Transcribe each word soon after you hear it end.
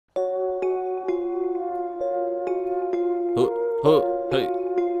Hook, hey,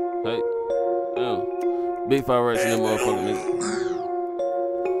 hey, Big 5 racks in that motherfucker, nigga.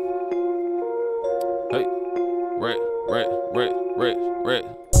 Hey, rack.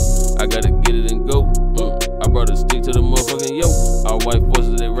 I gotta get it and go. I brought a stick to the motherfucking yo. All white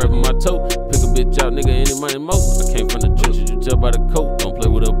forces, they wrapping my toe. Pick a bitch out, nigga, any money mo. I came from the trenches, you tell by the coat. Don't play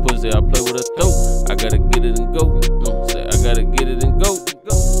with a pussy, I play with a throat. I gotta get it and go. Say I gotta get it and go.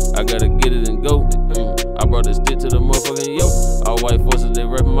 I gotta get it and go. I brought a stick to the motherfucking yo. All white forces, they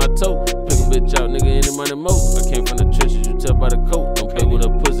wrapping my toe. Pick a bitch out, nigga, any money mo. I came from the trenches, you tell by the coat. Don't play with a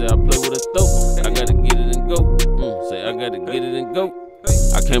pussy, I play with a throat. I gotta get it and go. Say I gotta get it and go.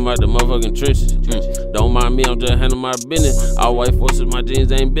 I came out the motherfucking trenches. Don't mind me, I'm just handling my business. All white forces, my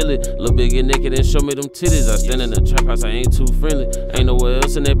jeans ain't Billy. Little bit get naked and show me them titties. I stand in the trap house, I ain't too friendly. Ain't nowhere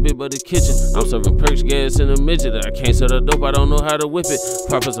else in that bitch but the kitchen. I'm serving perks, gas in a midget. I can't sell the dope, I don't know how to whip it.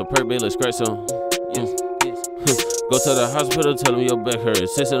 Pop us a perk, baby, let's scratch some. Go to the hospital, tell them your back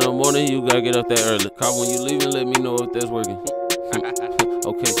hurts. 6 in the morning, you gotta get up that early. Call when you leaving, let me know if that's working.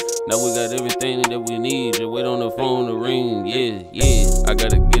 Okay, now we got everything that we need. Just wait on the phone to ring. Yeah. I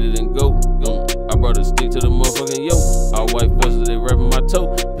gotta get it and go. I brought a stick to the motherfucking yo. All white forces, they wrapping my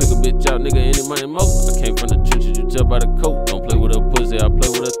toe. Pick a bitch out, nigga, any money mo. I came from the trenches, you tell by the coat. Don't play with a pussy, I play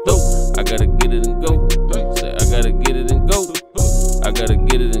with a throat. I gotta get it and go. Say I gotta get it and go. I gotta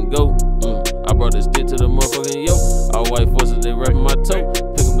get it and go. I brought a stick to the motherfucking yo. All white forces, they wrapping my toe.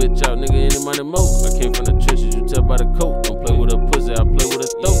 Pick a bitch out, nigga, any money mo. I came from the trenches, you tell by the coat. Don't play with a pussy, I play with a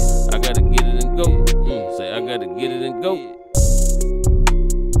throat. I gotta get it and go. Say I gotta get it and go.